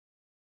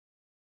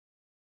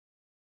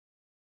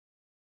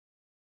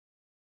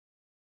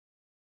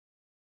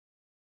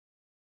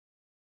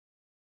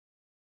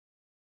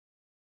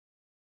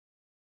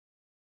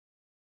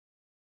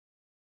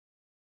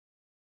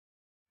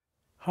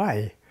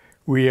Hi,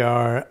 we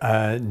are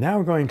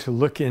now going to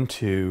look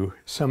into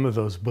some of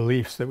those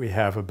beliefs that we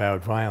have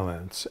about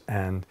violence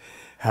and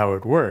how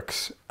it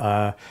works.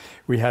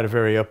 We had a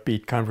very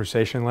upbeat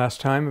conversation last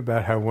time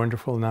about how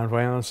wonderful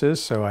nonviolence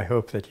is, so I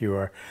hope that you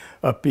are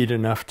upbeat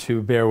enough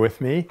to bear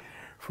with me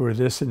for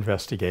this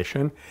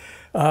investigation.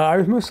 I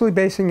was mostly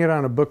basing it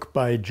on a book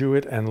by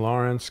Jewett and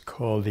Lawrence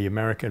called The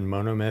American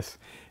Monomyth,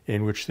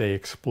 in which they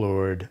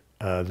explored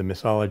the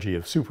mythology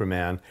of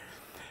Superman,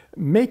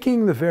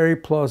 making the very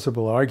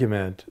plausible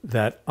argument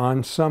that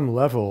on some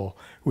level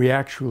we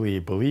actually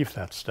believe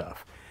that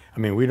stuff. I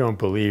mean, we don't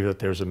believe that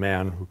there's a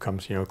man who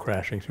comes,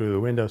 crashing through the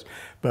windows,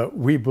 but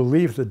we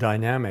believe the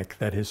dynamic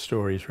that his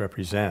stories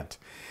represent.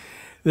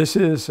 This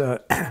is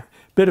a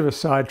bit of a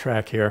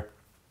sidetrack here.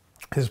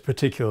 This is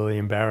particularly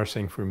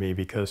embarrassing for me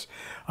because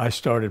I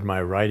started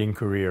my writing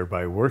career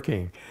by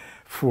working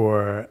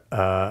for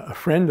a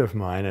friend of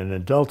mine, an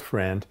adult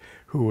friend,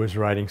 who was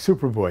writing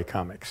Superboy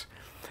comics.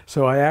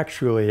 So I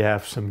actually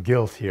have some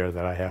guilt here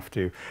that I have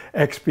to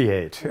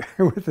expiate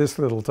with this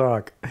little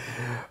talk.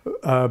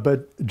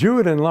 But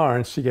Jewett and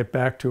Lawrence, to get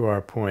back to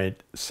our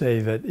point, say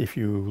that if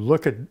you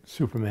look at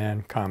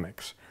Superman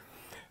comics,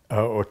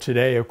 or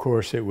today, of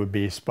course, it would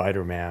be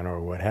Spider-Man or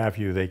what have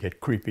you, they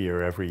get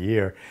creepier every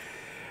year.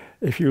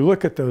 If you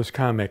look at those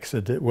comics,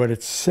 what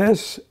it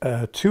says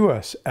to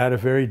us at a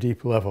very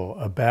deep level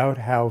about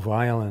how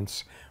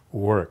violence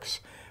works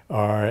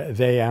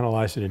they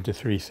analyze it into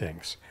three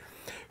things.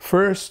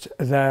 First,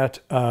 that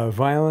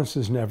violence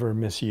is never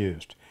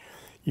misused.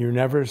 You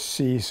never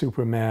see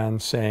Superman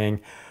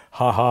saying,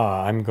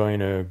 "Ha-ha, I'm going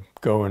to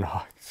go and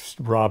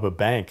rob a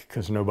bank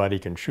because nobody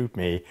can shoot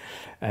me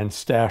and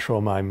stash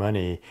all my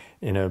money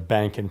in a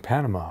bank in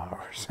Panama,"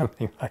 or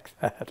something like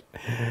that,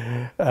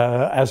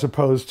 as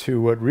opposed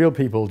to what real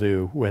people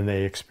do when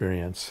they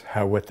experience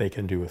what they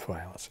can do with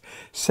violence.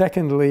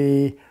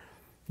 Secondly,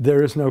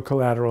 there is no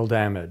collateral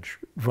damage.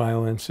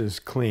 Violence is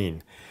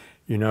clean.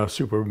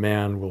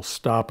 Superman will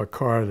stop a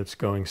car that's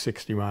going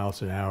 60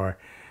 miles an hour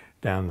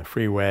down the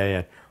freeway,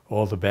 and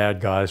all the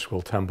bad guys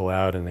will tumble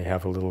out and they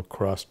have a little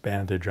crossed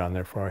bandage on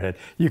their forehead.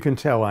 You can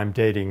tell I'm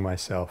dating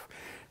myself,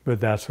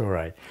 but that's all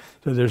right.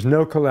 So there's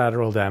no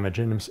collateral damage,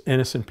 and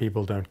innocent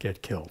people don't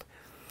get killed,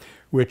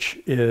 which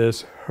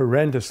is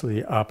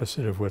horrendously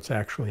opposite of what's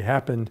actually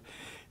happened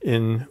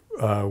in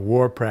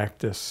war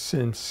practice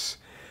since,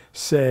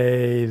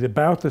 say,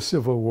 about the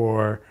Civil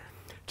War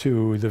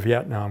to the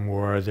Vietnam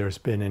War. There's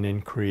been an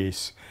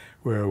increase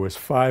where it was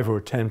 5 or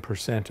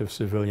 10% of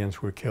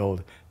civilians were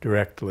killed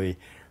directly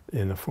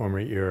in the former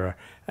era,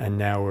 and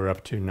now we're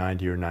up to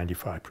 90 or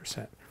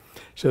 95%.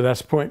 So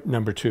that's point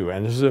number two.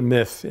 And this is a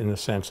myth in the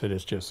sense that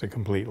it's just a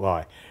complete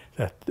lie,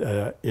 that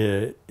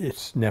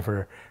it's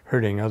never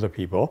hurting other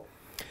people.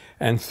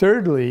 And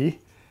thirdly,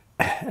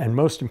 and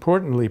most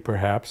importantly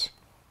perhaps,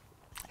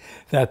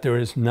 that there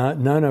is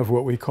none of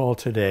what we call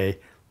today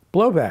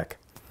blowback.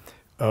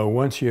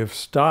 Once you have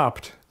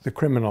stopped the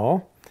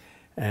criminal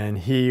and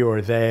he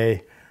or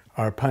they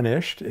are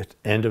punished, it's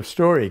end of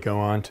story, go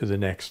on to the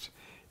next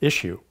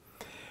issue.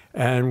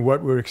 And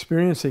what we're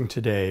experiencing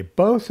today,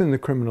 both in the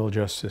criminal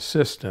justice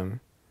system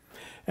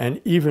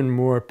and even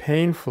more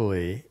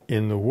painfully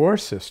in the war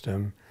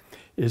system,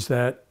 is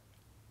that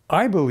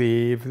I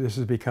believe this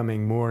is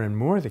becoming more and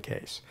more the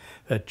case,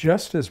 that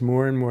just as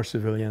more and more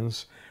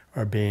civilians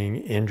are being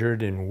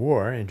injured in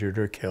war, injured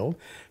or killed,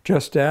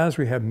 just as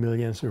we have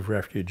millions of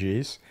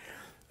refugees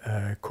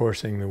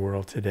coursing the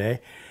world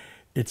today,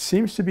 it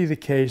seems to be the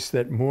case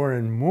that more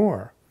and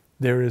more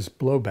there is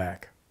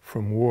blowback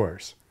from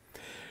wars.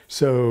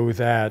 So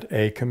that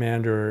a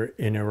commander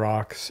in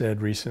Iraq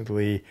said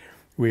recently,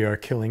 we are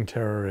killing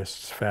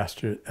terrorists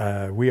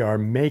faster, we are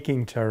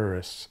making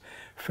terrorists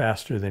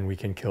faster than we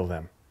can kill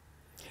them.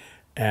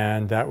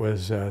 And that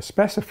was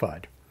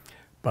specified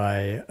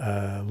by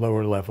a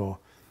lower level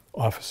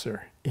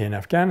officer in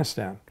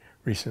Afghanistan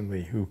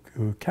recently who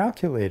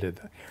calculated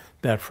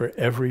that for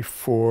every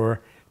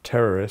 4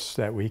 terrorists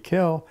that we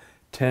kill,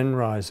 10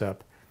 rise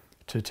up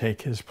to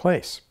take his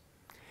place.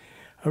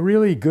 A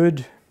really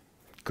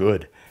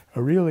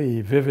a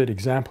really vivid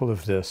example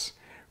of this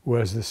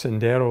was the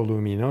Sendero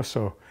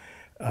Luminoso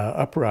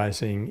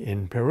uprising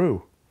in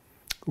Peru,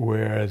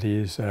 where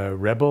these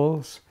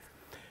rebels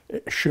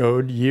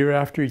showed year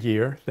after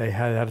year they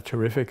had a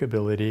terrific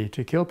ability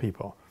to kill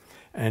people.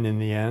 And in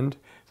the end,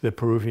 the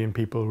Peruvian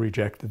people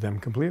rejected them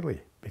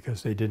completely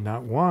because they did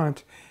not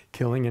want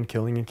killing and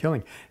killing and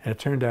killing. And it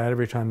turned out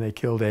every time they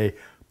killed a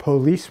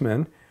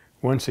policeman,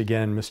 once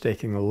again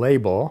mistaking the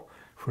label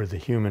for the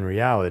human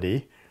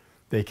reality,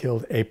 they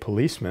killed a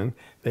policeman,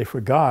 they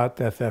forgot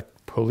that that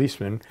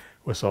policeman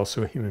was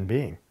also a human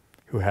being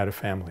who had a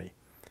family.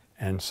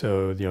 And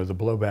so, the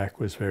blowback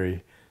was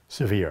very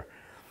severe.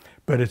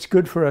 But it's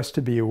good for us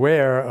to be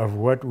aware of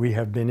what we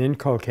have been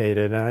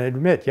inculcated. And I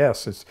admit,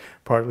 yes, it's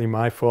partly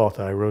my fault.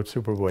 I wrote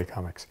Superboy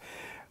comics.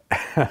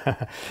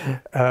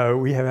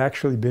 We have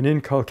actually been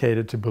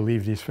inculcated to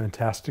believe these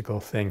fantastical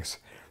things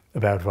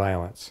about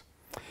violence.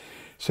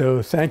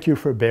 So thank you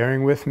for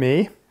bearing with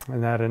me.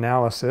 that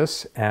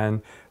analysis,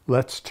 and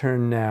let's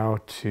turn now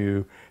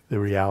to the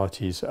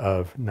realities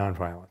of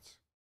nonviolence.